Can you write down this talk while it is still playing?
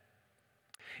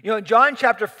You know, John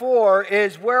chapter 4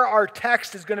 is where our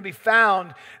text is going to be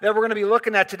found that we're going to be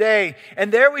looking at today.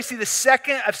 And there we see the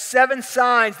second of 7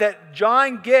 signs that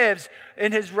John gives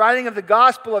in his writing of the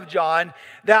Gospel of John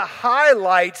that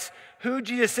highlights who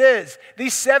Jesus is.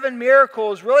 These 7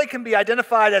 miracles really can be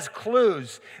identified as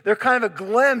clues. They're kind of a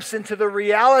glimpse into the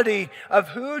reality of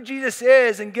who Jesus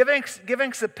is and giving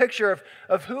us a picture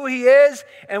of who he is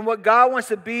and what God wants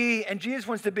to be and Jesus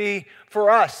wants to be for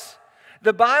us.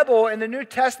 The Bible in the New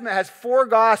Testament has 4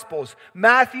 Gospels: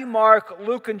 Matthew, Mark,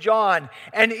 Luke, and John.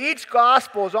 And each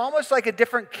Gospel is almost like a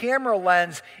different camera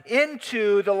lens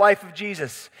into the life of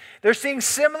Jesus. They're seeing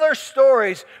similar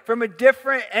stories from a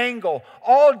different angle,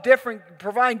 all different,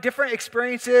 providing different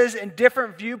experiences and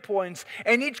different viewpoints.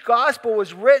 And each Gospel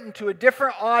was written to a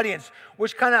different audience,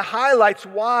 which kind of highlights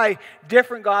why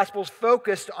different Gospels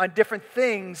focused on different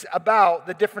things about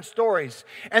the different stories.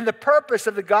 And the purpose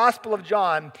of the Gospel of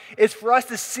John is for us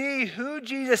to see who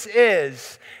Jesus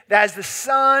is, that is the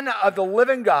Son of the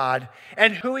living God,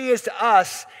 and who he is to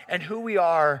us and who we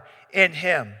are in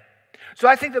him. So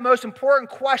I think the most important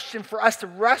question for us to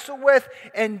wrestle with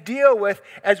and deal with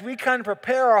as we kind of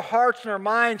prepare our hearts and our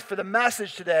minds for the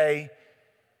message today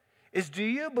is, do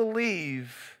you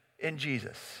believe in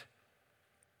Jesus?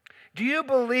 Do you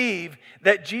believe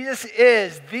that Jesus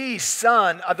is the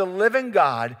Son of the living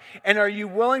God, and are you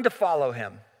willing to follow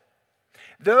him?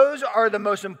 Those are the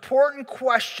most important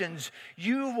questions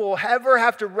you will ever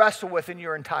have to wrestle with in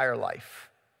your entire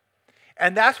life.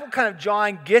 And that's what kind of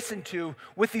John gets into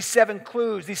with these 7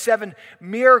 clues, these 7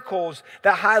 miracles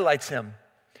that highlights him,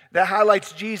 that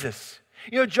highlights Jesus.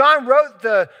 You know, John wrote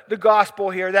the gospel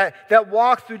here that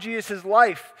walked through Jesus'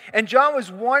 life. And John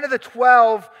was one of the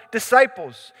 12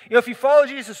 disciples. You know, if you follow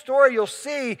Jesus' story, you'll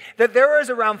see that there was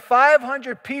around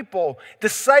 500 people,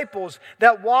 disciples,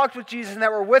 that walked with Jesus and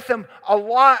that were with him a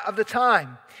lot of the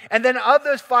time. And then of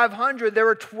those 500, there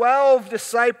were 12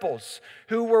 disciples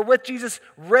who were with Jesus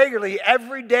regularly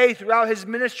every day throughout his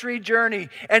ministry journey.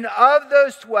 And of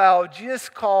those 12, Jesus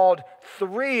called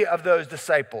 3 of those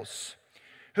disciples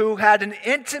who had an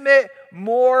intimate,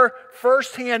 more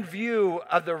firsthand view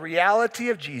of the reality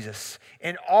of Jesus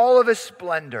in all of his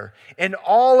splendor, in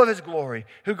all of his glory,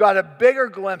 who got a bigger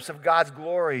glimpse of God's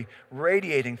glory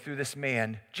radiating through this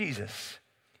man, Jesus.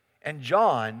 And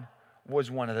John was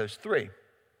one of those 3.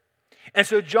 And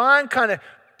so John kind of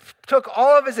took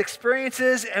all of his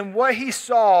experiences and what he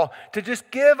saw to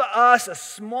just give us a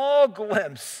small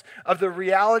glimpse of the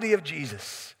reality of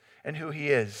Jesus and who he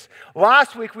is.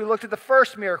 Last week, we looked at the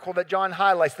first miracle that John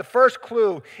highlights, the first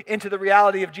clue into the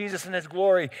reality of Jesus and his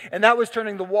glory, and that was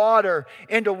turning the water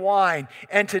into wine.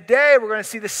 And today, we're going to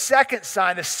see the second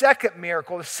sign, the second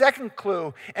miracle, the second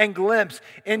clue and glimpse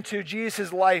into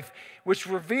Jesus' life, which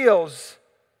reveals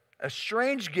a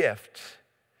strange gift,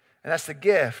 and that's the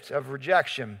gift of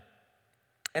rejection.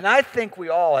 And I think we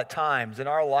all, at times in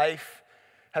our life,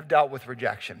 have dealt with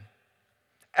rejection.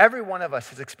 Every one of us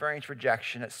has experienced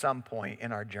rejection at some point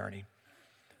in our journey.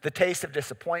 The taste of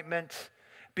disappointment,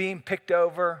 being picked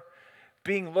over,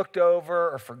 being looked over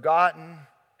or forgotten,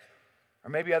 or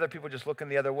maybe other people just looking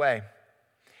the other way.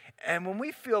 And when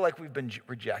we feel like we've been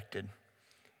rejected,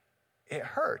 it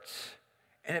hurts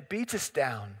and it beats us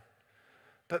down.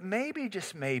 But maybe,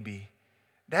 just maybe,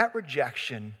 that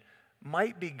rejection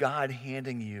might be God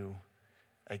handing you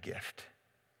a gift.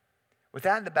 With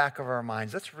that in the back of our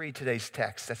minds, let's read today's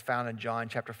text that's found in John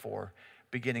chapter 4,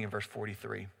 beginning in verse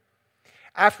 43.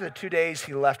 After the 2 days,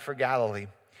 he left for Galilee.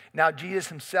 Now Jesus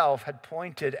himself had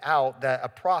pointed out that a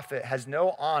prophet has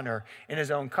no honor in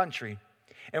his own country.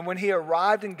 And when he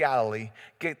arrived in Galilee,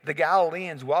 the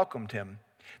Galileans welcomed him.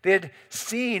 They had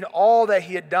seen all that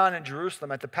he had done in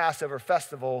Jerusalem at the Passover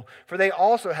festival, for they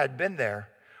also had been there.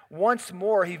 Once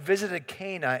more, he visited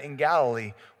Cana in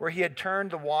Galilee, where he had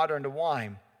turned the water into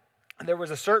wine. And there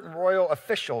was a certain royal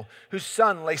official whose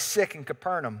son lay sick in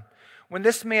Capernaum. When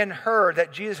this man heard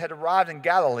that Jesus had arrived in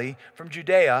Galilee from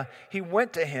Judea, he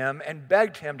went to him and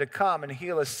begged him to come and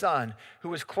heal his son, who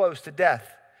was close to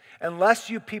death. Unless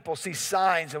you people see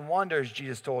signs and wonders,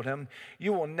 Jesus told him,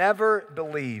 you will never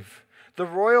believe. The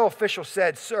royal official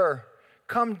said, Sir,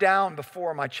 come down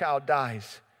before my child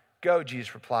dies. Go,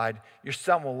 Jesus replied, your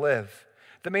son will live.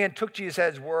 The man took Jesus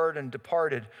at his word and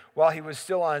departed while he was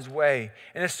still on his way.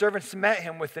 And his servants met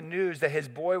him with the news that his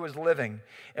boy was living.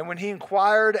 And when he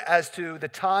inquired as to the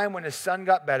time when his son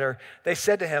got better, they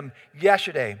said to him,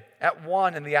 yesterday at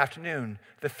 1 p.m,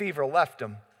 the fever left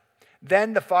him.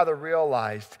 Then the father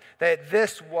realized that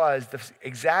this was the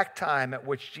exact time at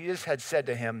which Jesus had said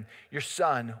to him, your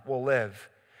son will live.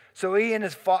 So he and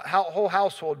his whole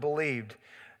household believed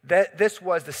that this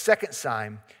was the second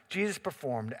sign Jesus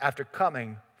performed after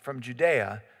coming from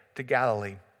Judea to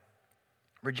Galilee.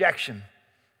 Rejection.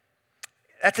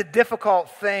 That's a difficult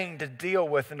thing to deal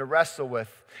with and to wrestle with.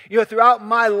 Throughout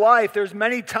my life, there's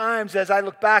many times as I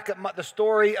look back at the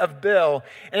story of Bill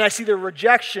and I see the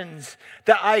rejections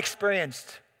that I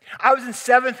experienced. I was in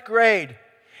 7th grade,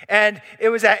 and it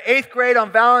was at 8th grade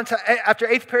after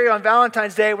 8th period on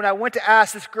Valentine's Day when I went to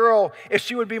ask this girl if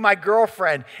she would be my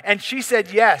girlfriend, and she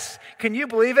said yes. Can you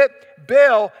believe it?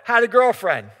 Bill had a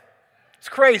girlfriend. It's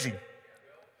crazy.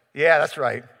 Yeah, that's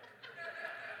right.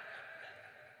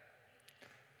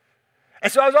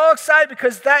 And so I was all excited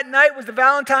because that night was the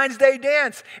Valentine's Day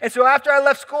dance. And so after I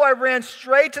left school, I ran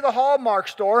straight to the Hallmark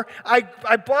store. I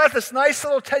bought this nice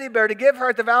little teddy bear to give her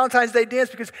at the Valentine's Day dance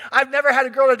because I've never had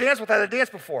a girl to dance with at a dance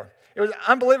before. It was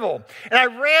unbelievable. And I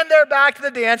ran there back to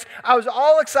the dance. I was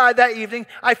all excited that evening.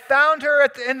 I found her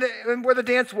in where the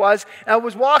dance was, and I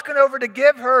was walking over to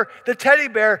give her the teddy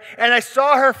bear, and I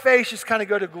saw her face just kind of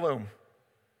go to gloom.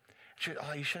 She goes,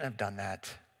 "Oh, you shouldn't have done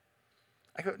that."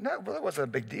 I go, "No, well, it wasn't a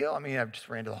big deal. I mean, I just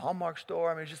ran to the Hallmark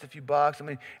store. I mean, it was just a few bucks. I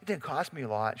mean, it didn't cost me a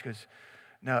lot." She goes,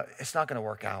 "No, it's not going to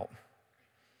work out.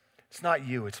 It's not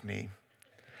you, it's me."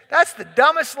 That's the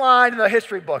dumbest line in the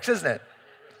history books, isn't it?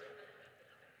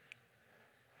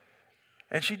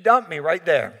 And she dumped me right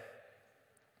there.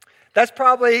 That's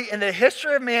probably, in the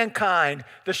history of mankind,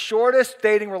 the shortest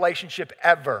dating relationship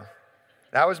ever.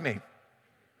 That was me.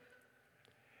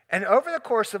 And over the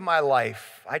course of my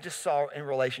life, I just saw in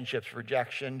relationships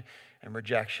rejection and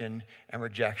rejection and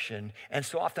rejection. And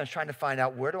so often I was trying to find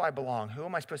out, where do I belong? Who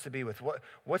am I supposed to be with?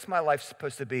 What's my life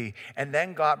supposed to be? And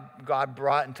then God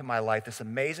brought into my life this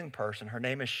amazing person. Her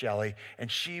name is Shelly,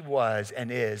 and she was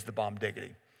and is the bomb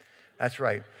diggity. That's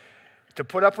right. To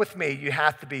put up with me, you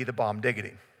have to be the bomb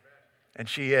diggity. And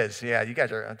she is. Yeah, you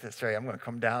guys are, sorry, I'm going to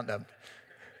come down to...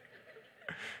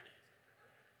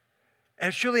 And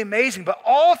it's truly amazing. But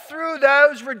all through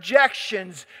those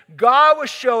rejections, God was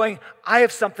showing, I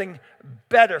have something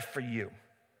better for you,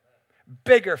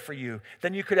 bigger for you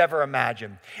than you could ever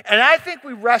imagine. And I think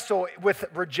we wrestle with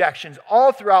rejections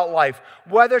all throughout life,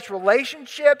 whether it's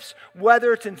relationships,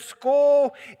 whether it's in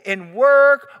school, in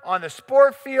work, on the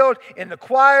sport field, in the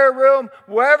choir room,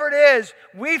 wherever it is,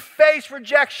 we face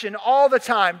rejection all the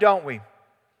time, don't we?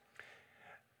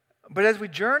 But as we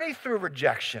journey through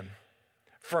rejection,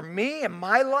 for me in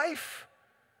my life,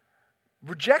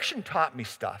 rejection taught me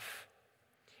stuff.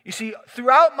 You see,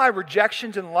 throughout my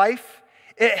rejections in life,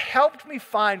 it helped me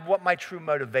find what my true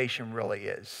motivation really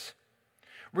is.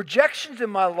 Rejections in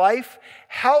my life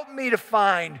helped me to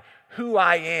find who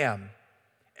I am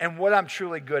and what I'm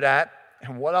truly good at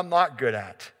and what I'm not good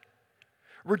at.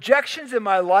 Rejections in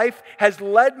my life has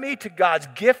led me to God's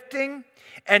gifting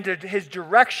and to His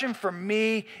direction for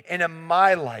me and in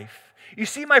my life. You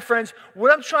see, my friends,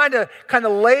 what I'm trying to kind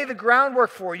of lay the groundwork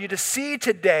for you to see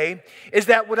today is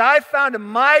that what I've found in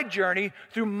my journey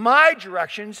through my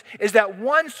directions is that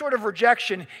one sort of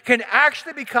rejection can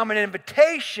actually become an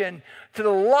invitation to the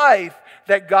life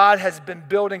that God has been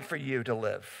building for you to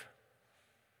live.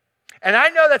 And I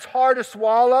know that's hard to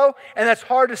swallow, and that's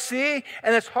hard to see,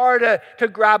 and that's hard to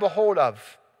grab a hold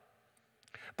of.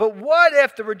 But what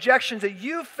if the rejections that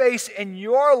you face in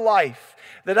your life,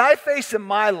 that I face in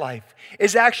my life,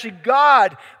 is actually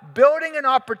God building an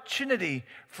opportunity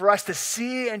for us to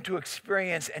see and to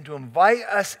experience and to invite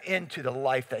us into the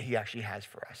life that He actually has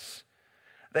for us,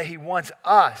 that He wants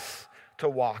us to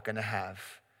walk and to have.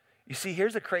 You see,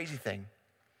 here's the crazy thing.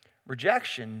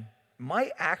 Rejection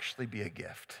might actually be a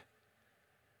gift.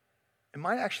 It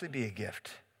might actually be a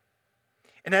gift.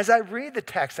 And as I read the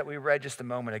text that we read just a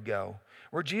moment ago,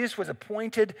 where Jesus was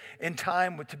appointed in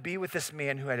time to be with this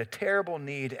man who had a terrible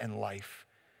need in life,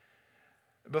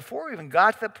 before we even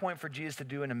got to that point for Jesus to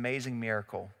do an amazing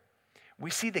miracle,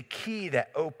 we see the key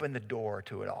that opened the door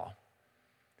to it all.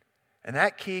 And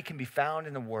that key can be found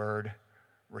in the word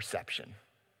reception.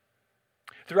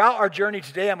 Throughout our journey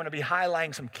today, I'm going to be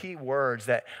highlighting some key words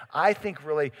that I think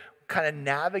really kind of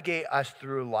navigate us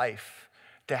through life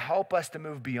to help us to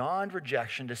move beyond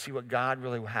rejection to see what God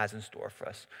really has in store for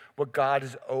us, what God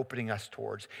is opening us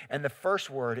towards. And the first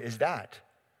word is that,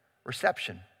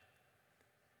 reception.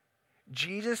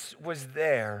 Jesus was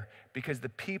there because the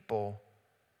people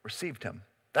received Him.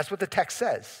 That's what the text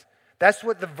says. That's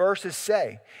what the verses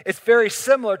say. It's very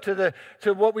similar to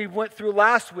what we went through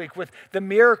last week with the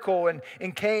miracle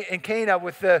in Cana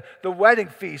with the wedding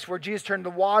feast where Jesus turned the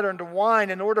water into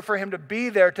wine. In order for Him to be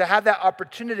there, to have that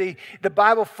opportunity, the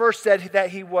Bible first said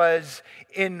that He was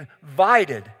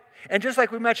invited. And just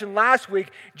like we mentioned last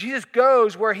week, Jesus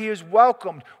goes where He is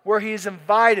welcomed, where He is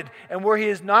invited, and where He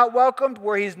is not welcomed,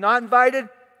 where He is not invited,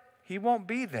 He won't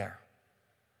be there.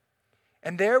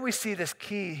 And there we see this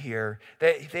key here,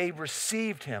 that they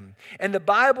received him. And the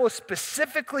Bible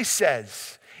specifically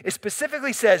says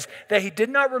that he did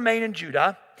not remain in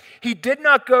Judah. He did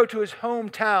not go to his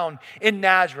hometown in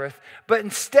Nazareth, but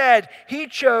instead he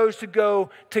chose to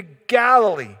go to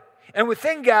Galilee. And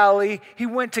within Galilee, he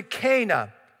went to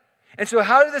Cana. And so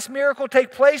how did this miracle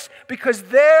take place? Because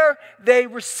there they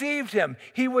received him.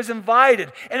 He was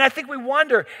invited. And I think we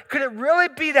wonder, could it really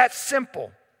be that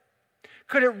simple?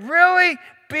 Could it really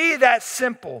be that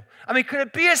simple? I mean, could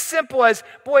it be as simple as,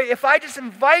 boy, if I just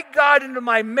invite God into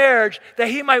my marriage, that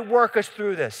he might work us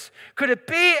through this? Could it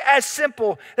be as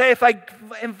simple that if I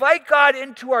invite God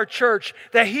into our church,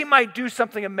 that he might do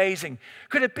something amazing?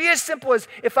 Could it be as simple as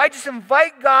if I just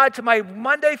invite God to my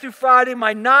Monday through Friday,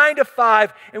 my 9 to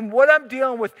 5, and what I'm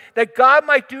dealing with, that God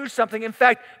might do something? In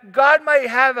fact, God might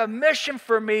have a mission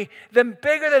for me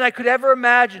bigger than I could ever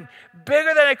imagine,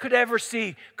 bigger than I could ever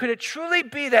see. Could it truly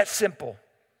be that simple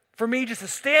for me just to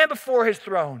stand before his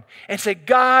throne and say,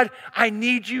 God, I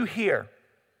need you here.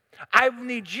 I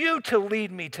need you to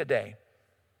lead me today.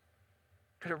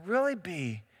 Could it really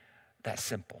be that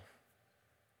simple?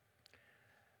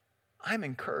 I'm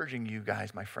encouraging you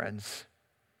guys, my friends,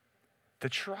 to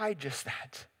try just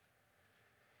that.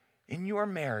 In your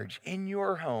marriage, in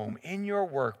your home, in your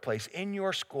workplace, in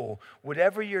your school,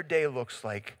 whatever your day looks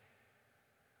like,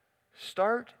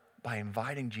 start by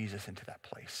inviting Jesus into that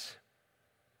place.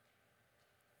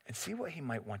 And see what he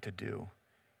might want to do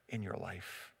in your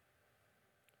life.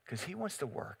 Because he wants to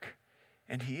work,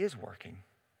 and he is working.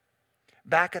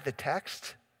 Back at the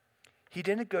text, he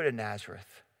didn't go to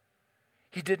Nazareth.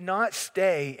 He did not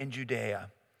stay in Judea.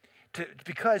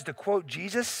 Because, to quote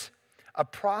Jesus, a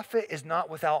prophet is not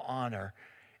without honor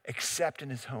except in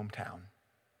his hometown.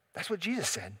 That's what Jesus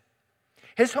said.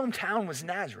 His hometown was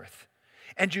Nazareth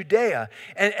and Judea.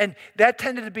 And that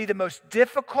tended to be the most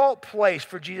difficult place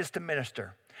for Jesus to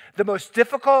minister. The most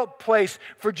difficult place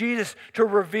for Jesus to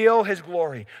reveal his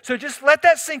glory. So just let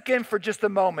that sink in for just a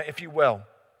moment, if you will.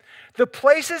 The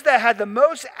places that had the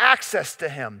most access to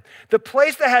him, the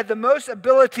place that had the most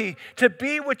ability to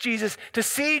be with Jesus, to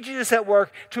see Jesus at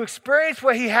work, to experience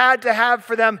what he had to have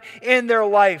for them in their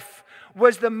life,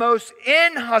 was the most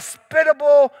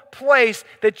inhospitable place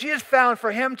that Jesus found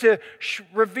for him to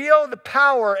reveal the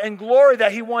power and glory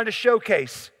that he wanted to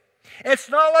showcase. And it's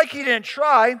not like he didn't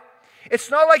try.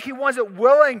 It's not like he wasn't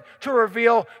willing to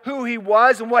reveal who he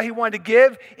was and what he wanted to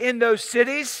give in those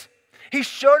cities. He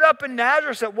showed up in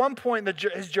Nazareth at one point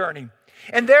in his journey.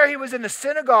 And there he was in the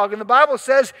synagogue. And the Bible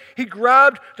says he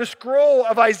grabbed the scroll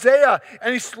of Isaiah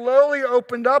and he slowly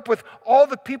opened up with all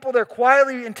the people there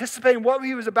quietly anticipating what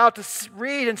he was about to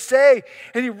read and say.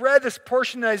 And he read this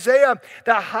portion in Isaiah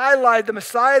that highlighted the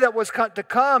Messiah that was to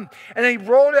come. And then he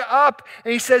rolled it up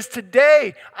and he says,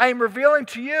 today I am revealing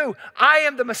to you, I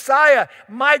am the Messiah.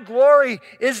 My glory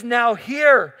is now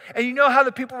here. And you know how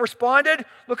the people responded?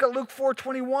 Look at Luke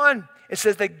 4:21. It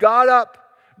says they got up,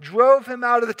 drove him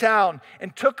out of the town,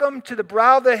 and took him to the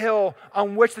brow of the hill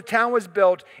on which the town was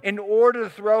built in order to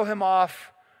throw him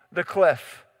off the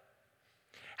cliff.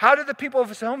 How did the people of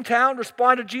his hometown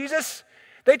respond to Jesus?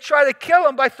 They tried to kill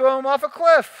him by throwing him off a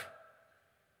cliff.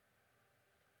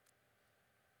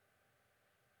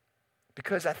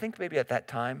 Because I think maybe at that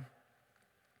time,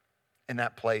 in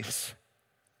that place,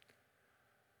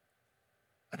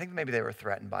 I think maybe they were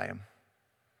threatened by him.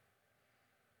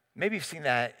 Maybe you've seen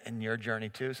that in your journey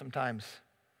too sometimes.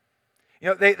 You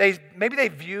know, maybe they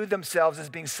view themselves as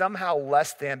being somehow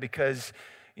less than because,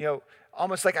 you know,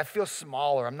 almost like I feel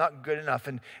smaller, I'm not good enough.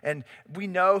 And we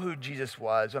know who Jesus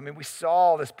was. I mean, we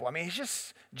saw this boy. I mean, he's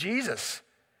just Jesus.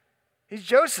 He's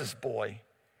Joseph's boy.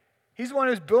 He's the one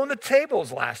who was building the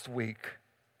tables last week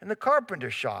in the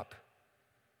carpenter shop.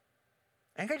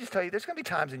 And can I just tell you, there's going to be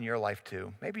times in your life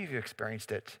too, maybe you've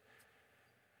experienced it,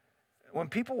 when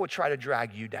people will try to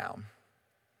drag you down.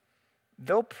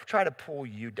 They'll try to pull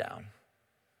you down.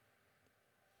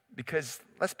 Because,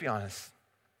 let's be honest,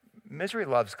 misery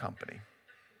loves company.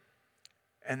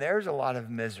 And there's a lot of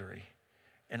misery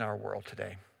in our world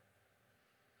today.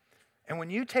 And when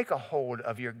you take a hold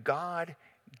of your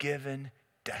God-given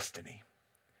destiny,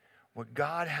 what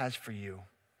God has for you,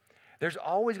 there's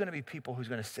always going to be people who's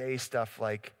going to say stuff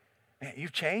like, man,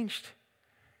 you've changed.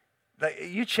 Like,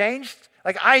 you changed?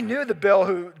 Like, I knew the Bill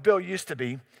who Bill used to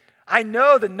be. I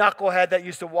know the knucklehead that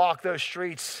used to walk those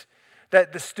streets,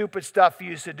 that the stupid stuff he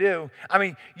used to do. I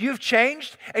mean, you've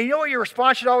changed? And you know what your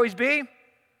response should always be?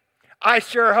 I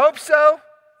sure hope so.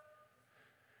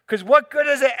 Because what good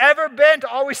has it ever been to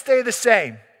always stay the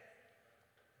same?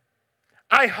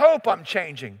 I hope I'm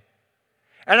changing.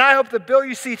 And I hope the Bill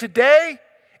you see today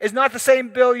is not the same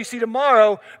Bill you see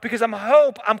tomorrow, because I'm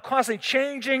constantly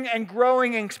changing and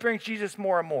growing and experiencing Jesus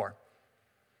more and more.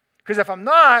 Because if I'm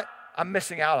not, I'm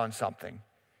missing out on something.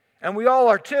 And we all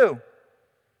are too.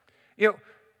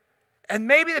 And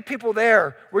maybe the people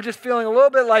there were just feeling a little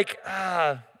bit like,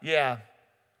 yeah,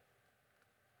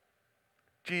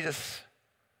 Jesus,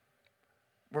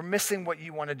 we're missing what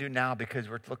you want to do now because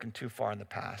we're looking too far in the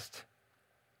past.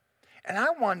 And I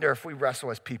wonder if we wrestle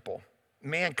as people,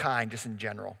 mankind just in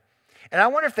general. And I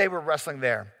wonder if they were wrestling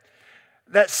there.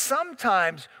 That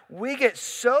sometimes we get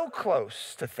so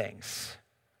close to things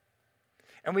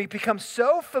and we become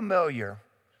so familiar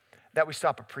that we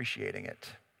stop appreciating it.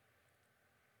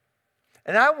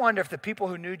 And I wonder if the people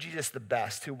who knew Jesus the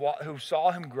best, who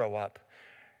saw him grow up,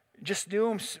 just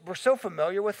knew him, were so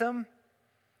familiar with him,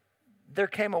 there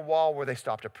came a wall where they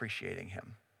stopped appreciating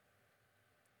him.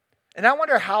 And I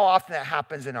wonder how often that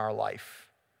happens in our life.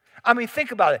 I mean,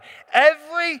 think about it.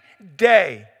 Every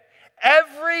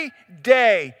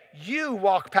day you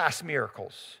walk past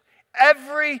miracles.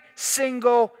 Every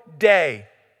single day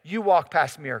you walk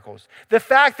past miracles. The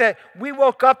fact that we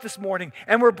woke up this morning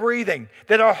and we're breathing,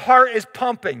 that our heart is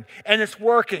pumping and it's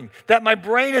working, that my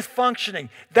brain is functioning,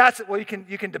 you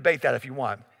can debate that if you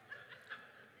want.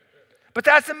 But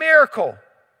that's a miracle.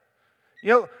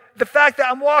 The fact that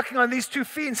I'm walking on these 2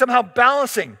 feet and somehow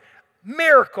balancing,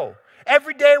 miracle.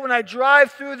 Every day when I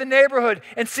drive through the neighborhood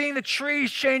and seeing the trees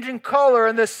changing color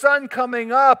and the sun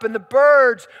coming up and the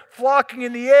birds flocking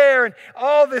in the air and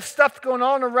all this stuff going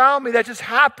on around me that just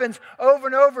happens over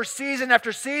and over, season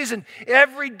after season,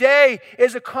 every day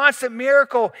is a constant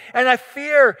miracle. And I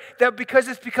fear that because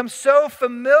it's become so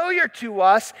familiar to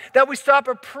us that we stop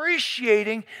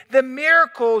appreciating the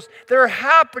miracles that are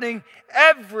happening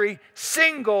every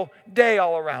single day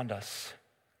all around us.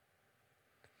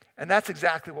 And that's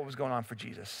exactly what was going on for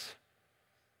Jesus.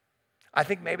 I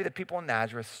think maybe the people in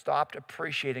Nazareth stopped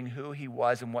appreciating who he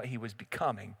was and what he was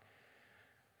becoming.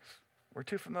 We're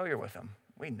too familiar with him.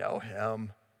 We know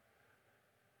him.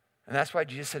 And that's why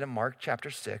Jesus said in Mark chapter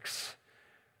 6,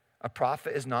 a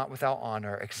prophet is not without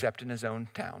honor except in his own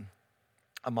town,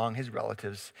 among his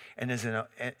relatives, and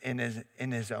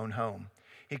in his own home.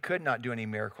 He could not do any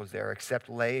miracles there except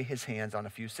lay his hands on a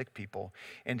few sick people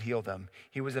and heal them.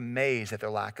 He was amazed at their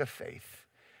lack of faith.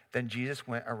 Then Jesus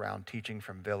went around teaching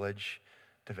from village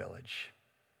to village.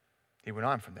 He went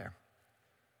on from there.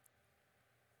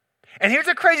 And here's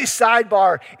a crazy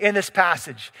sidebar in this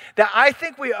passage that I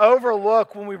think we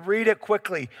overlook when we read it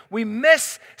quickly. We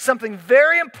miss something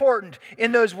very important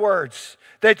in those words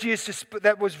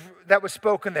that was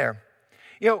spoken there.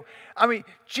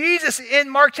 Jesus in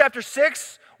Mark chapter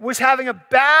 6 was having a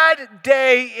bad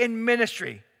day in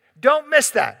ministry. Don't miss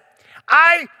that.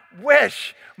 I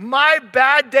wish my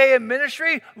bad day in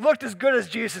ministry looked as good as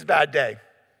Jesus' bad day.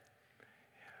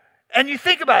 And you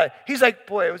think about it. He's like,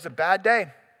 boy, it was a bad day.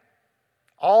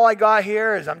 All I got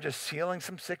here is I'm just healing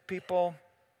some sick people,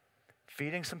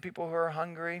 feeding some people who are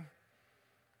hungry.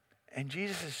 And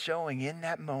Jesus is showing in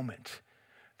that moment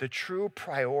the true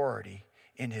priority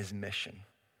in his mission.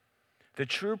 The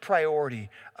true priority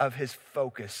of his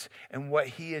focus and what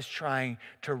he is trying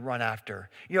to run after.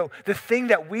 The thing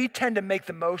that we tend to make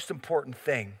the most important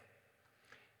thing.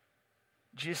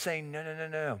 Jesus saying,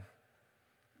 no.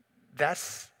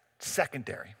 That's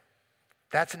secondary.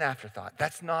 That's an afterthought.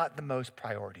 That's not the most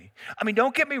priority. I mean,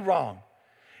 don't get me wrong.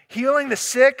 Healing the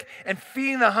sick and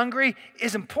feeding the hungry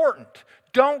is important.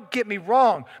 Don't get me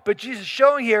wrong, but Jesus is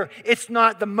showing here it's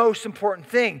not the most important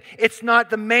thing. It's not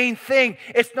the main thing.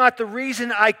 It's not the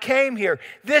reason I came here.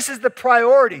 This is the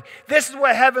priority. This is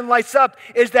what heaven lights up,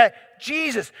 is that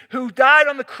Jesus, who died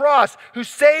on the cross, who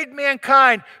saved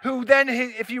mankind, who then,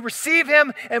 if you receive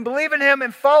him and believe in him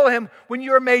and follow him, when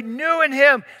you are made new in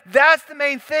him, that's the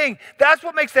main thing. That's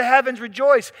what makes the heavens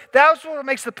rejoice. That's what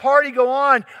makes the party go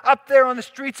on up there on the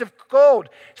streets of gold.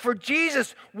 For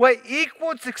Jesus, what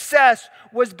equaled success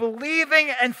was believing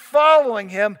and following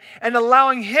him and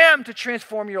allowing him to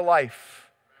transform your life.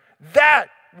 That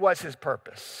was his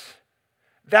purpose.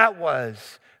 That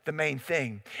was the main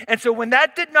thing. And so when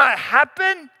that did not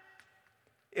happen,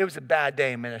 it was a bad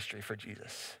day in ministry for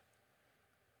Jesus.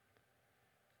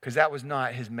 Because that was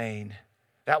his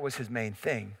main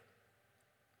thing.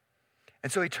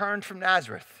 And so he turned from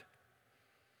Nazareth.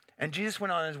 And Jesus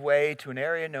went on his way to an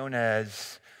area known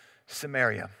as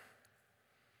Samaria.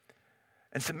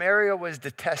 And Samaria was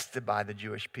detested by the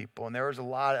Jewish people, and there was a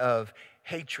lot of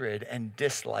hatred and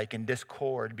dislike and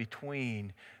discord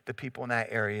between the people in that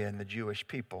area and the Jewish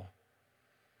people.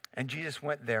 And Jesus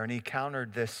went there and he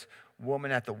encountered this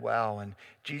woman at the well, and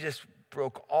Jesus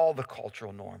broke all the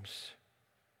cultural norms.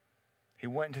 He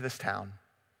went into this town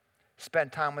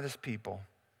spent time with his people,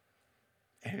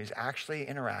 and he was actually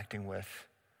interacting with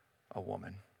a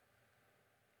woman.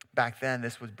 Back then,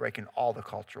 this was breaking all the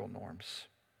cultural norms.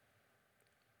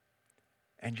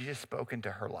 And Jesus spoke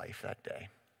into her life that day.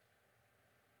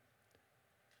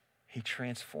 He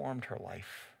transformed her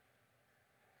life.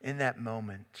 In that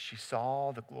moment, she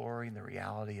saw the glory and the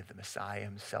reality of the Messiah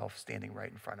himself standing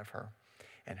right in front of her,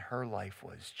 and her life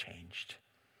was changed.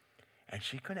 And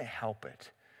she couldn't help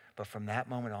it, but from that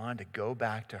moment on, to go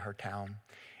back to her town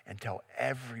and tell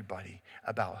everybody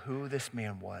about who this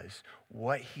man was,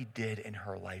 what he did in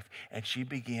her life. And she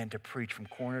began to preach from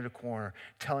corner to corner,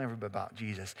 telling everybody about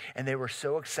Jesus. And they were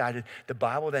so excited. The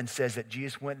Bible then says that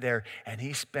Jesus went there and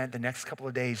he spent the next couple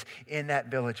of days in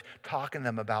that village talking to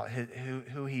them about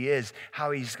who he is, how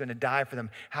he's going to die for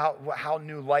them, how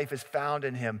new life is found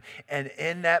in him. And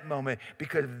in that moment,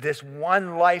 because of this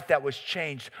one life that was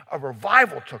changed, a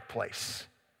revival took place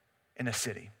in a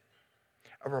city.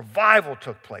 A revival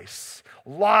took place.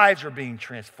 Lives were being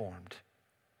transformed.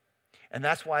 And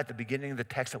that's why at the beginning of the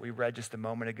text that we read just a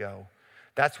moment ago,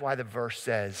 that's why the verse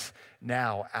says,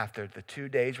 now after the 2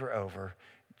 days were over,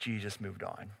 Jesus moved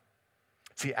on.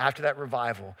 See, after that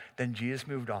revival, then Jesus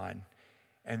moved on,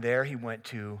 and there he went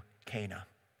to Cana.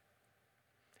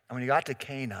 And when he got to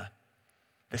Cana,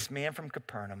 this man from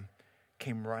Capernaum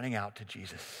came running out to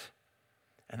Jesus.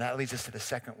 And that leads us to the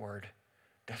second word,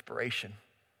 desperation.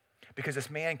 Because this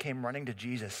man came running to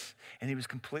Jesus, and he was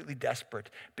completely desperate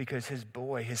because his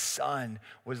boy, his son,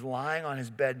 was lying on his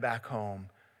bed back home,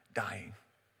 dying.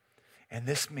 And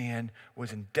this man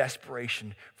was in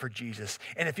desperation for Jesus.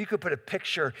 And if you could put a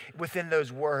picture within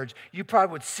those words, you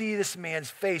probably would see this man's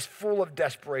face full of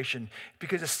desperation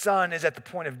because his son is at the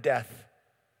point of death.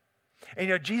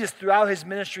 And Jesus throughout his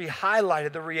ministry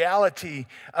highlighted the reality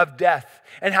of death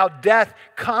and how death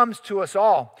comes to us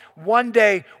all. One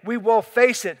day we will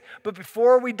face it, but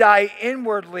before we die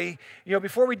inwardly,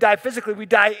 before we die physically, we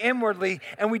die inwardly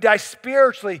and we die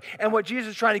spiritually. And what Jesus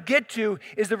is trying to get to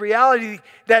is the reality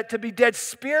that to be dead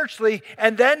spiritually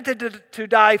and then to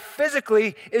die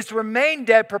physically is to remain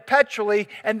dead perpetually,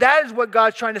 and that is what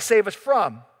God's trying to save us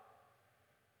from.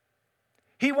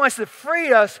 He wants to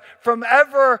free us from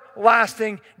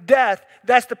everlasting death.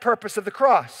 That's the purpose of the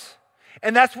cross.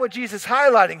 And that's what Jesus is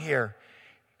highlighting here.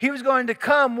 He was going to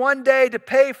come one day to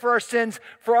pay for our sins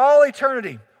for all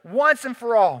eternity, once and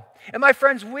for all. And my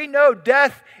friends, we know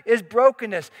death is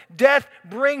brokenness. Death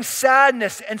brings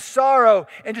sadness and sorrow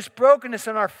and just brokenness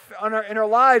in our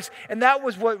lives. And that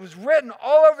was what was written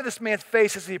all over this man's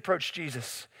face as he approached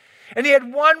Jesus. And he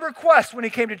had one request when he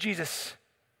came to Jesus.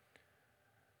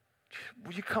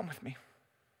 Will you come with me?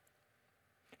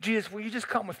 Jesus, will you just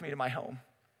come with me to my home?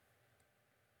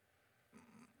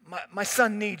 My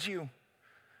son needs you.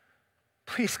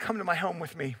 Please come to my home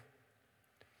with me.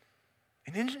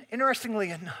 And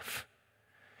interestingly enough,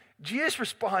 Jesus'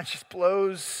 response just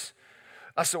blows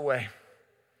us away.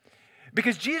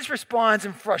 Because Jesus responds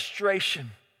in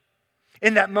frustration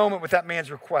in that moment with that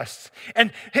man's requests.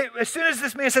 And as soon as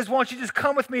this man says, won't you just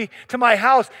come with me to my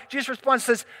house? Jesus' response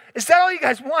says, is that all you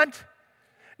guys want?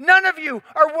 None of you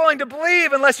are willing to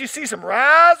believe unless you see some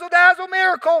razzle-dazzle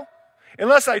miracle.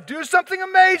 Unless I do something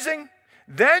amazing,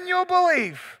 then you'll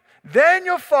believe. Then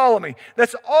you'll follow me.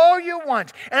 That's all you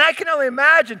want. And I can only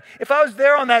imagine if I was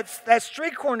there on that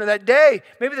street corner that day,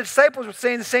 maybe the disciples were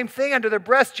saying the same thing under their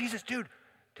breaths. Jesus, dude,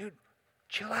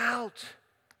 chill out.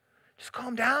 Just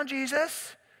calm down,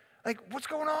 Jesus. Like, what's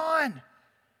going on?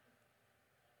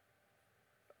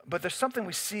 But there's something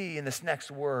we see in this next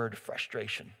word,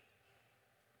 frustration.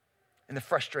 In the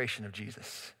frustration of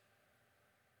Jesus.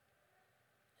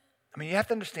 I mean, you have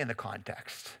to understand the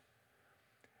context.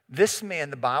 This man,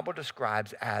 the Bible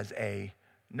describes as a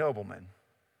nobleman.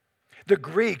 The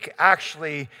Greek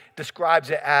actually describes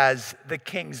it as the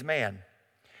king's man.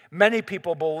 Many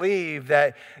people believe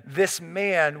that this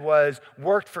man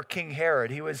worked for King Herod.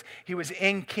 He was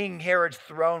in King Herod's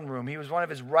throne room. He was one of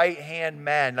his right-hand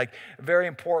men, like very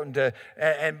important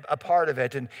and a part of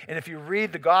it. And if you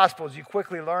read the Gospels, you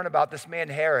quickly learn about this man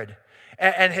Herod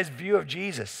and his view of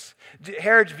Jesus.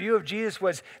 Herod's view of Jesus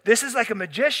was, this is like a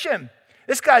magician.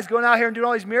 This guy's going out here and doing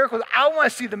all these miracles. I want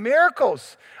to see the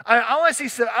miracles. I want to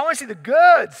see the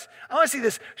goods. I want to see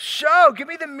this show. Give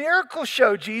me the miracle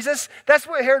show, Jesus. That's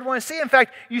what Herod wanted to see. In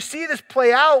fact, you see this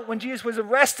play out when Jesus was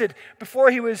arrested before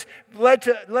he was led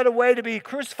away to be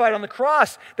crucified on the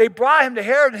cross. They brought him to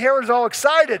Herod, and Herod was all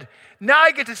excited. Now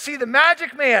I get to see the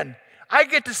magic man. I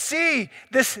get to see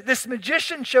this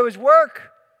magician show his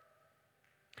work.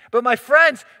 But my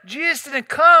friends, Jesus didn't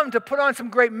come to put on some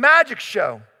great magic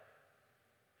show.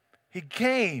 He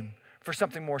came for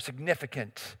something more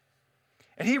significant.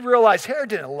 And he realized Herod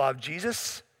didn't love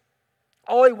Jesus.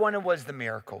 All he wanted was the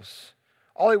miracles.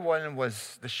 All he wanted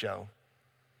was the show.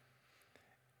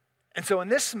 And so in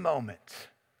this moment,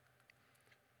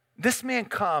 this man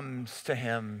comes to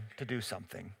him to do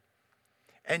something.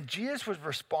 And Jesus was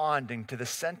responding to the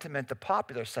sentiment, the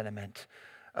popular sentiment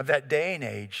of that day and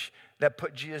age that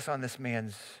put Jesus on this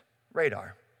man's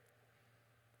radar.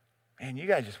 And you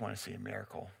guys just want to see a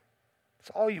miracle. That's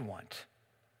all you want.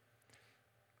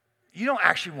 You don't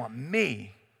actually want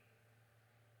me.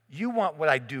 You want what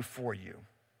I do for you.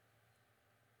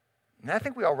 And I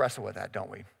think we all wrestle with that, don't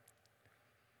we?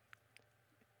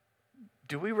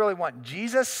 Do we really want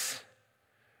Jesus,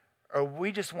 or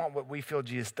we just want what we feel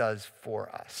Jesus does for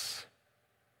us?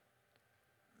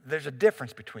 There's a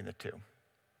difference between the two.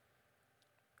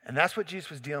 And that's what Jesus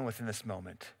was dealing with in this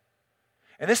moment.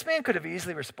 And this man could have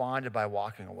easily responded by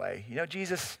walking away. You know,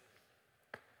 Jesus,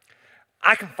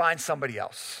 I can find somebody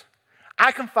else.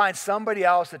 I can find somebody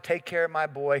else to take care of my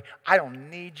boy. I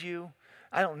don't need you.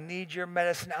 I don't need your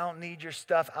medicine. I don't need your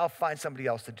stuff. I'll find somebody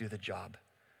else to do the job.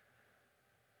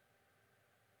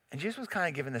 And Jesus was kind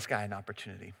of giving this guy an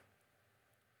opportunity.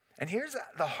 And here's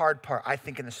the hard part, I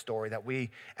think, in the story that we,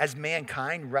 as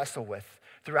mankind, wrestle with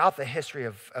throughout the history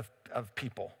of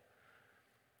people.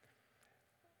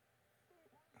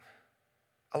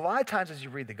 A lot of times as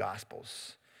you read the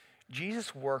Gospels,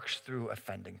 Jesus works through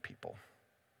offending people.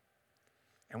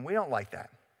 And we don't like that.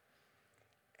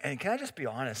 And can I just be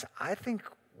honest? I think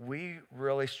we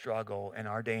really struggle in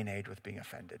our day and age with being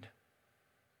offended.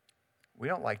 We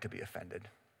don't like to be offended.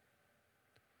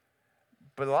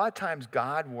 But a lot of times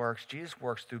Jesus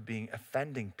works through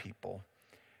offending people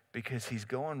because he's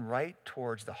going right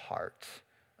towards the heart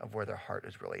of where their heart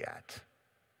is really at.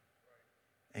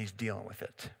 And he's dealing with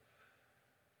it.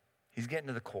 He's getting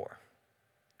to the core.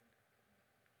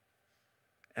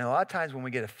 And a lot of times when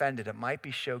we get offended, it might be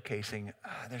showcasing,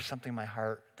 there's something in my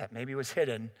heart that maybe was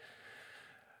hidden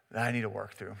that I need to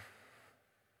work through,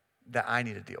 that I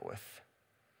need to deal with,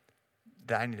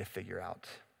 that I need to figure out.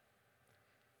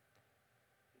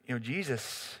 You know,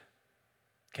 Jesus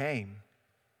came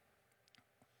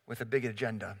with a big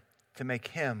agenda to make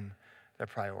him the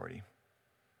priority.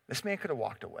 This man could have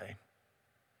walked away,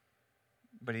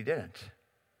 but he didn't.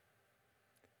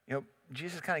 You know,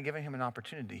 Jesus is kind of giving him an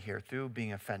opportunity here through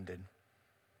being offended.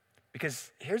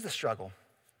 Because here's the struggle.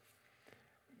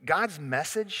 God's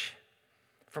message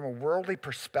from a worldly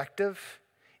perspective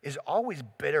is always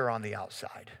bitter on the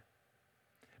outside.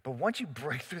 But once you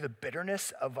break through the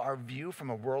bitterness of our view from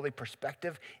a worldly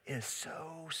perspective, it is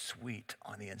so sweet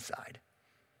on the inside.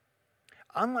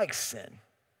 Unlike sin,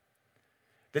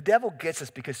 the devil gets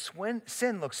us because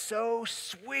sin looks so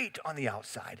sweet on the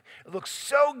outside. It looks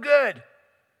so good.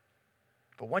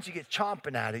 But once you get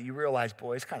chomping at it, you realize,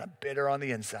 boy, it's kind of bitter on the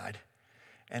inside.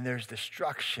 And there's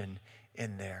destruction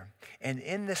in there. And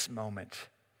in this moment,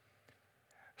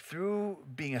 through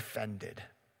being offended,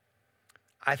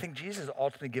 I think Jesus is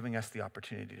ultimately giving us the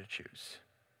opportunity to choose.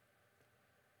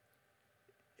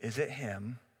 Is it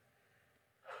him,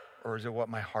 or is it what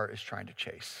my heart is trying to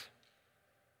chase?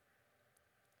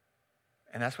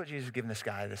 And that's what Jesus is giving this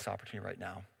guy this opportunity right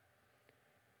now.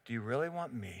 Do you really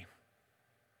want me?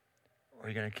 Or are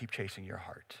you going to keep chasing your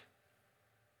heart?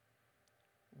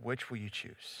 Which will you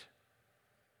choose?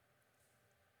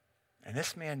 And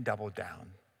this man doubled down.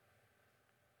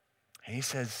 And he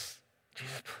says,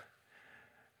 Jesus,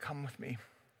 come with me.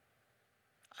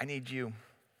 I need you.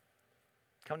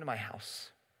 Come to my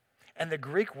house. And the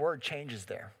Greek word changes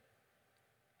there.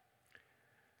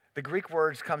 The Greek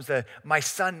word comes to, my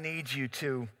son needs you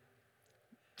to,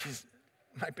 she's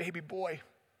my baby boy.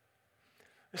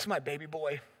 This is my baby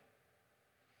boy.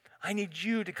 I need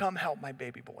you to come help my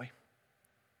baby boy.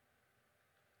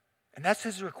 And that's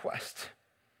his request.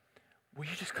 Will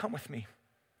you just come with me?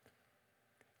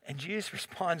 And Jesus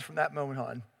responds from that moment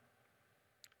on,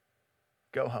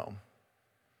 go home.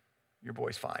 Your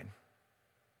boy's fine.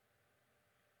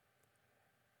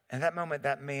 And at that moment,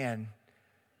 that man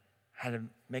had to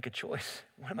make a choice.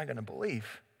 What am I going to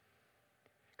believe?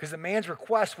 Because the man's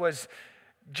request was,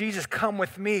 Jesus, come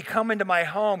with me. Come into my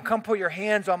home. Come put your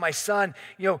hands on my son.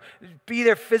 You know, be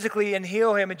there physically and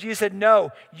heal him. And Jesus said, no,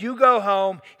 you go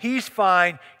home. He's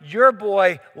fine. Your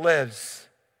boy lives.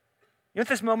 You know what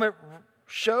this moment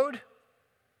showed?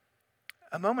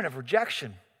 A moment of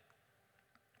rejection,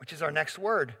 which is our next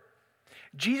word.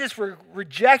 Jesus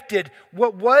rejected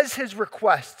what was his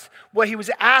request, what he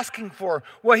was asking for,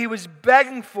 what he was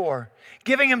begging for,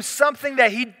 giving him something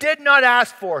that he did not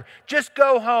ask for. Just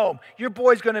go home. Your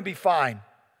boy's going to be fine.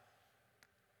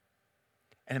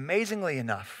 And amazingly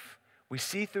enough, we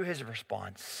see through his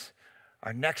response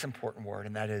our next important word,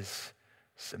 and that is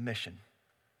submission.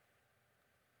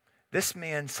 This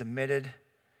man submitted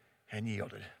and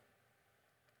yielded.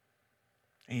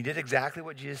 And he did exactly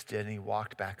what Jesus did, and he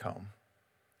walked back home.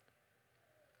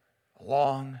 A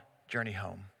long journey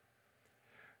home.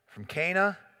 From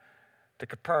Cana to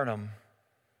Capernaum,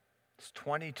 it's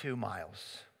 22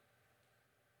 miles.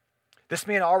 This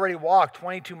man already walked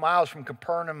 22 miles from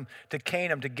Capernaum to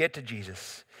Cana to get to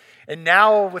Jesus. And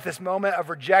now with this moment of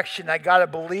rejection, I got to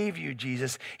believe you,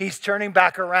 Jesus. He's turning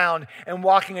back around and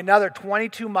walking another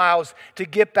 22 miles to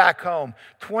get back home.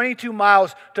 22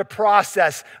 miles to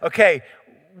process. Okay,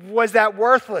 was that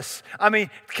worthless? I mean,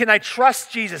 can I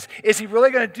trust Jesus? Is he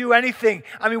really going to do anything?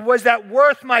 I mean, was that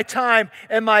worth my time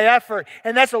and my effort?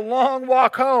 And that's a long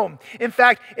walk home. In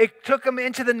fact, it took him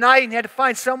into the night and he had to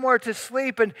find somewhere to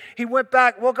sleep. And he went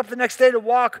back, woke up the next day to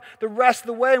walk the rest of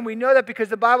the way. And we know that because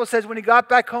the Bible says when he got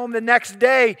back home the next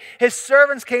day, his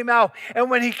servants came out.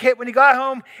 And when he got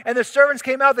home and the servants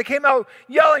came out, they came out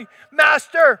yelling,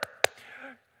 "Master,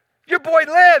 your boy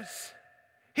lives.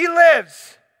 He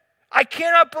lives. I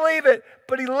cannot believe it,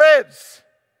 but he lives."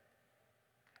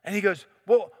 And he goes,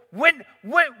 "Well, when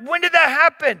did that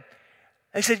happen?"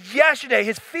 And he said, "Yesterday,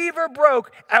 his fever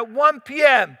broke at 1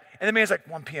 p.m. And the man's like,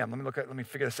 1 p.m., let me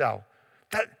figure this out.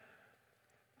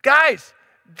 Guys,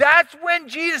 that's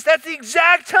the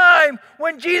exact time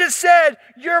when Jesus said,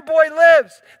 "Your boy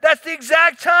lives." That's the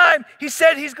exact time he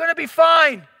said he's going to be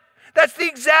fine. That's the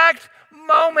exact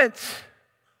moment.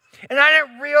 And I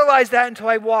didn't realize that until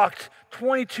I walked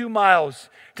 22 miles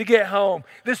to get home.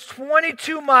 This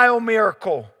 22-mile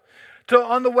miracle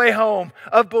on the way home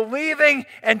of believing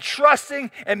and trusting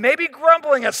and maybe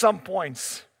grumbling at some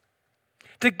points.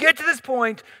 To get to this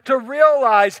point, to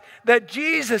realize that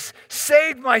Jesus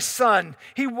saved my son.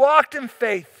 He walked in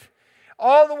faith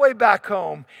all the way back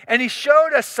home. And he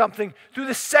showed us something through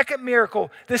the second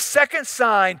miracle, the second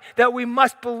sign that we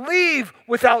must believe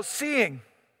without seeing.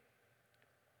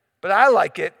 But I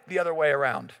like it the other way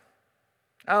around.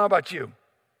 I don't know about you.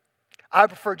 I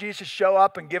prefer Jesus to show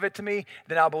up and give it to me,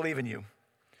 then I'll believe in you.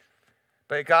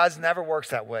 But God never works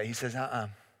that way. He says, I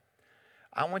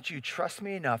want you to trust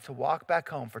me enough to walk back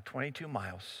home for 22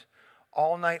 miles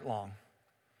all night long.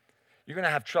 You're going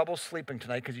to have trouble sleeping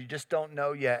tonight because you just don't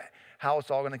know yet how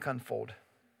it's all going to unfold.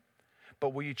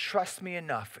 But will you trust me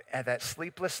enough at that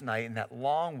sleepless night and that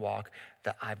long walk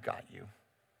that I've got you?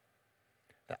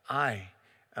 That I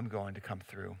am going to come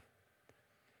through.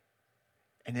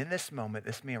 And in this moment,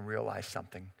 this man realized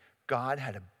something. God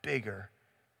had a bigger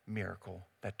miracle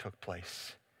that took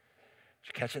place. Did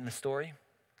you catch it in the story?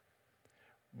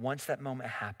 Once that moment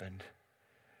happened,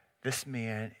 this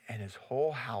man and his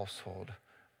whole household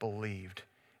believed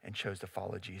and chose to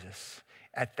follow Jesus.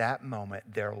 At that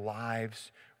moment, their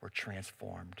lives were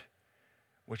transformed,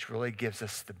 which really gives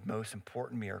us the most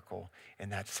important miracle,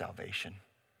 and that's salvation.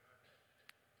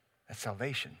 That's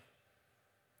salvation.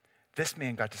 This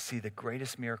man got to see the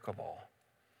greatest miracle of all,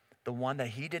 the one that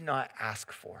he did not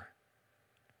ask for,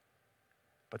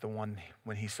 but the one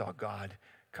when he saw God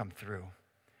come through.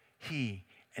 He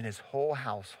and his whole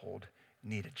household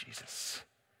needed Jesus.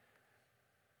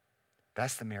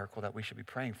 That's the miracle that we should be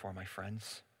praying for, my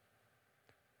friends.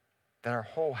 That our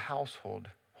whole household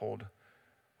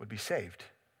would be saved.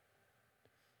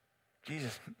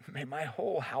 Jesus, may my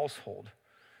whole household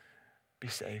be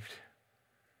saved.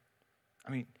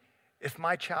 I mean, if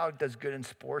my child does good in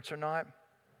sports or not,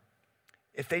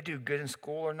 if they do good in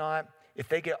school or not, if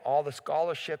they get all the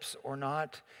scholarships or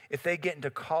not, if they get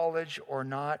into college or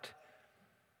not,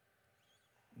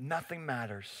 nothing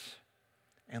matters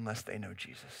unless they know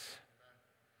Jesus,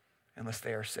 unless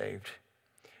they are saved.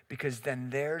 Because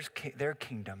then their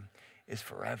kingdom is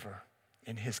forever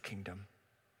in his kingdom.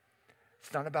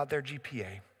 It's not about their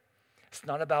GPA. It's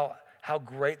not about how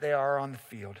great they are on the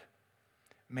field.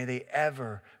 May they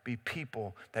ever be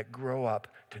people that grow up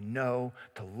to know,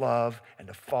 to love, and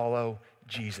to follow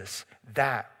Jesus.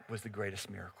 That was the greatest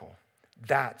miracle.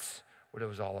 That's what it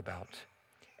was all about.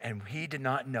 And he did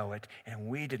not know it, and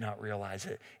we did not realize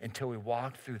it until we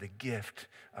walked through the gift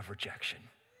of rejection.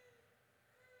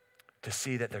 To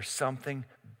see that there's something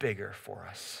bigger for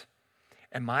us.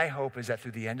 And my hope is that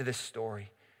through the end of this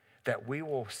story, that we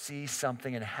will see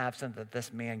something and have something that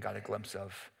this man got a glimpse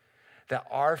of. That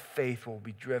our faith will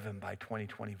be driven by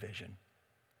 2020 vision.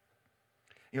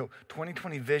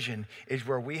 2020 vision is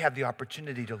where we have the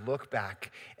opportunity to look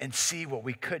back and see what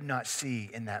we could not see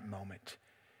in that moment.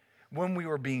 When we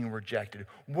were being rejected,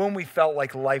 when we felt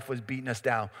like life was beating us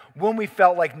down, when we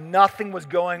felt like nothing was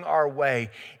going our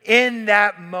way, in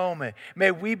that moment,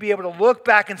 may we be able to look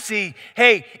back and see,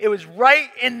 hey, it was right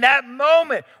in that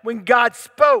moment when God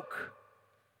spoke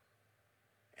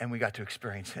and we got to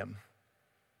experience him.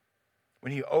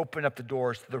 When he opened up the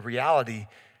doors to the reality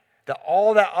that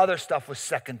all that other stuff was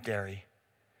secondary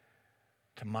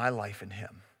to my life in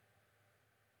him.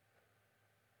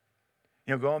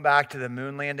 You know, going back to the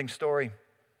moon landing story,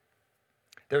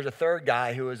 there's a third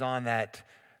guy who was on that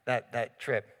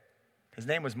trip. His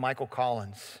name was Michael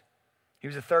Collins. He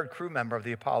was the third crew member of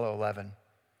the Apollo 11.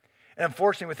 And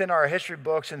unfortunately, within our history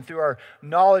books and through our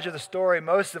knowledge of the story,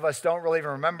 most of us don't really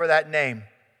even remember that name.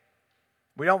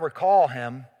 We don't recall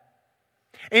him.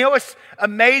 And you know what's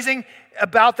amazing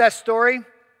about that story?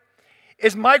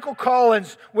 Is Michael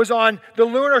Collins was on the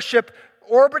lunar ship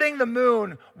orbiting the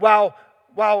moon while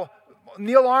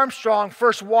Neil Armstrong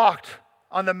first walked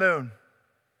on the moon.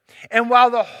 And while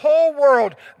the whole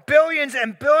world, billions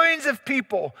and billions of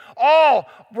people, all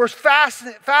were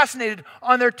fascinated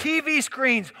on their TV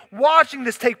screens, watching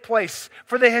this take place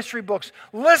for the history books,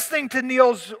 listening to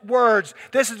Neil's words,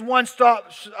 this is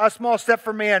a small step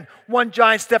for man, one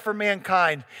giant step for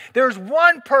mankind. There's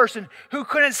one person who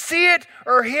couldn't see it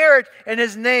or hear it, and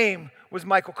his name was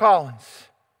Michael Collins.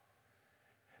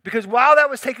 Because while that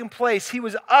was taking place, he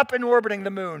was up and orbiting the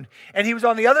moon, and he was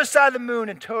on the other side of the moon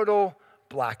in total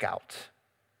blackout.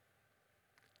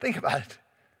 Think about it.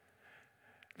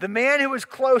 The man who was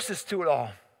closest to it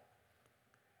all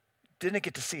didn't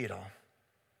get to see it all.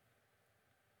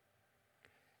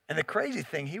 And the crazy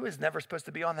thing, he was never supposed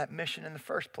to be on that mission in the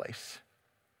first place.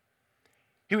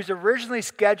 He was originally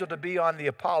scheduled to be on the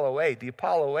Apollo 8. The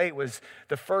Apollo 8 was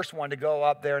the first one to go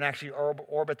up there and actually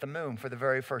orbit the moon for the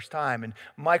very first time. And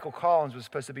Michael Collins was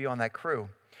supposed to be on that crew.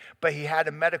 But he had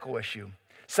a medical issue.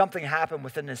 Something happened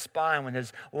within his spine when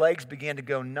his legs began to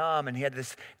go numb, and he had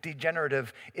this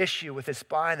degenerative issue with his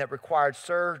spine that required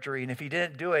surgery. And if he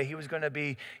didn't do it, he was going to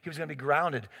be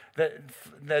grounded.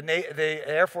 The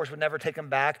Air Force would never take him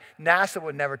back. NASA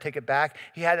would never take it back.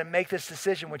 He had to make this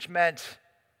decision, which meant,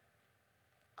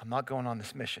 I'm not going on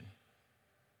this mission.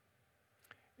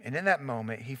 And in that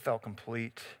moment, he felt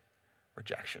complete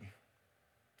rejection.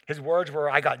 His words were,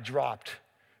 I got dropped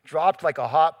like a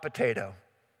hot potato,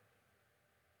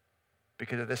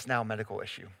 because of this now medical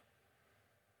issue.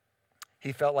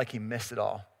 He felt like he missed it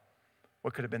all,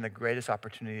 what could have been the greatest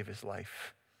opportunity of his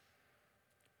life.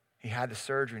 He had the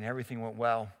surgery and everything went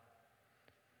well.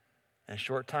 And a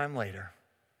short time later,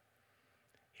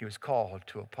 he was called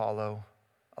to Apollo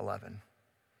 11.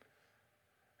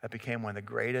 That became one of the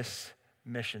greatest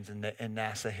missions in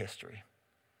NASA history.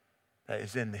 That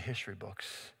is in the history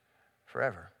books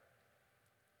forever.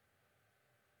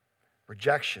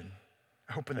 Rejection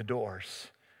open the doors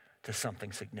to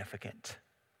something significant.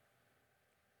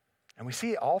 And we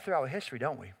see it all throughout history,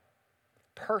 don't we?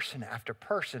 Person after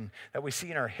person that we see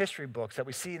in our history books, that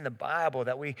we see in the Bible,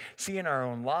 that we see in our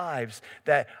own lives,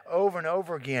 that over and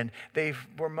over again, they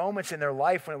were moments in their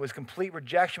life when it was complete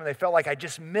rejection, when they felt like I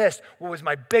just missed what was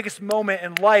my biggest moment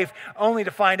in life, only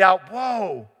to find out,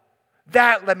 whoa,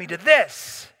 that led me to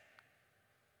this.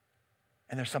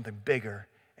 And there's something bigger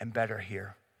and better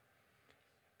here.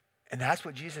 And that's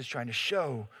what Jesus is trying to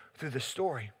show through the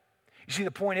story. You see, the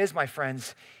point is, my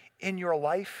friends, in your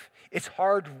life, it's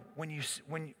hard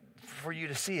for you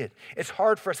to see it. It's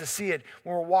hard for us to see it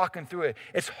when we're walking through it.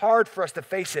 It's hard for us to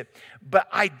face it. But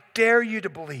I dare you to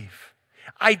believe.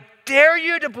 I dare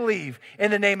you to believe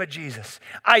in the name of Jesus.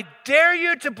 I dare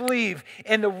you to believe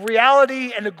in the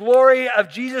reality and the glory of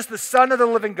Jesus, the Son of the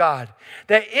living God.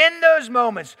 That in those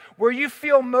moments where you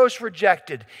feel most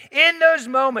rejected, in those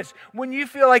moments when you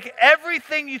feel like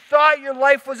everything you thought your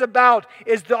life was about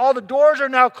all the doors are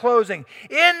now closing,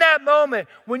 in that moment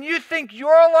when you think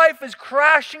your life is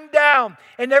crashing down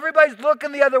and everybody's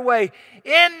looking the other way,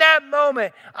 in that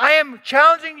moment, I am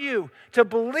challenging you to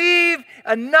believe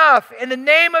enough in the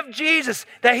name of Jesus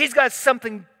that he's got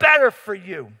something better for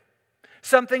you,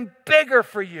 something bigger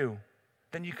for you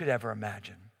than you could ever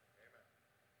imagine.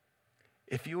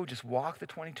 If you will just walk the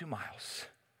 22 miles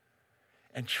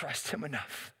and trust him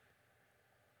enough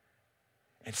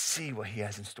and see what he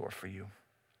has in store for you.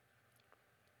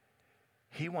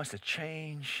 He wants to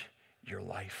change your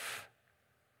life.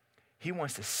 He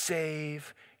wants to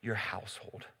save your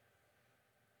household.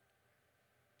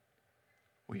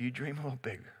 Will you dream a little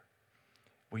bigger?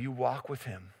 Will you walk with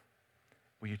him?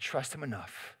 Will you trust him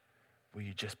enough? Will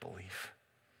you just believe?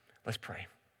 Let's pray.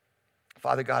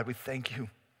 Father God, we thank you.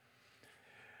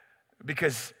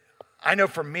 Because I know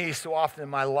for me, so often in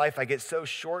my life, I get so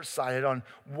short-sighted on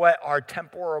what are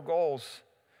temporal goals.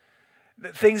 The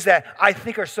things that I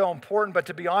think are so important, but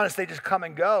to be honest, they just come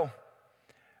and go.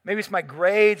 Maybe it's my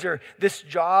grades or this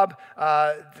job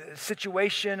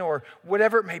situation or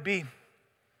whatever it may be.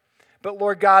 But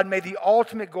Lord God, may the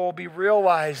ultimate goal be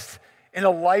realized in a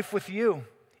life with you,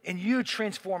 in you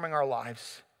transforming our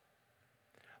lives.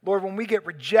 Lord, when we get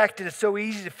rejected, it's so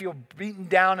easy to feel beaten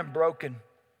down and broken.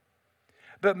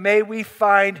 But may we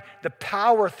find the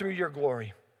power through your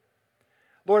glory.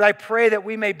 Lord, I pray that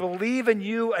we may believe in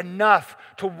you enough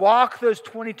to walk those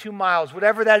 22 miles,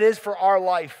 whatever that is for our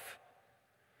life,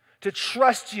 to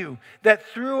trust you that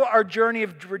through our journey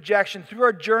of rejection, through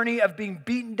our journey of being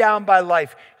beaten down by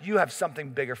life, you have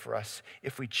something bigger for us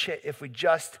if we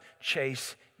just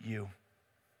chase you.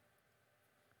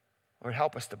 Lord,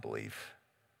 help us to believe.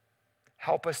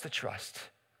 Help us to trust.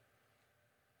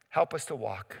 Help us to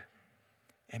walk.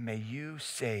 And may you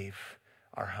save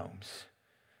our homes.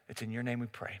 It's in your name we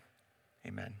pray.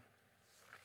 Amen.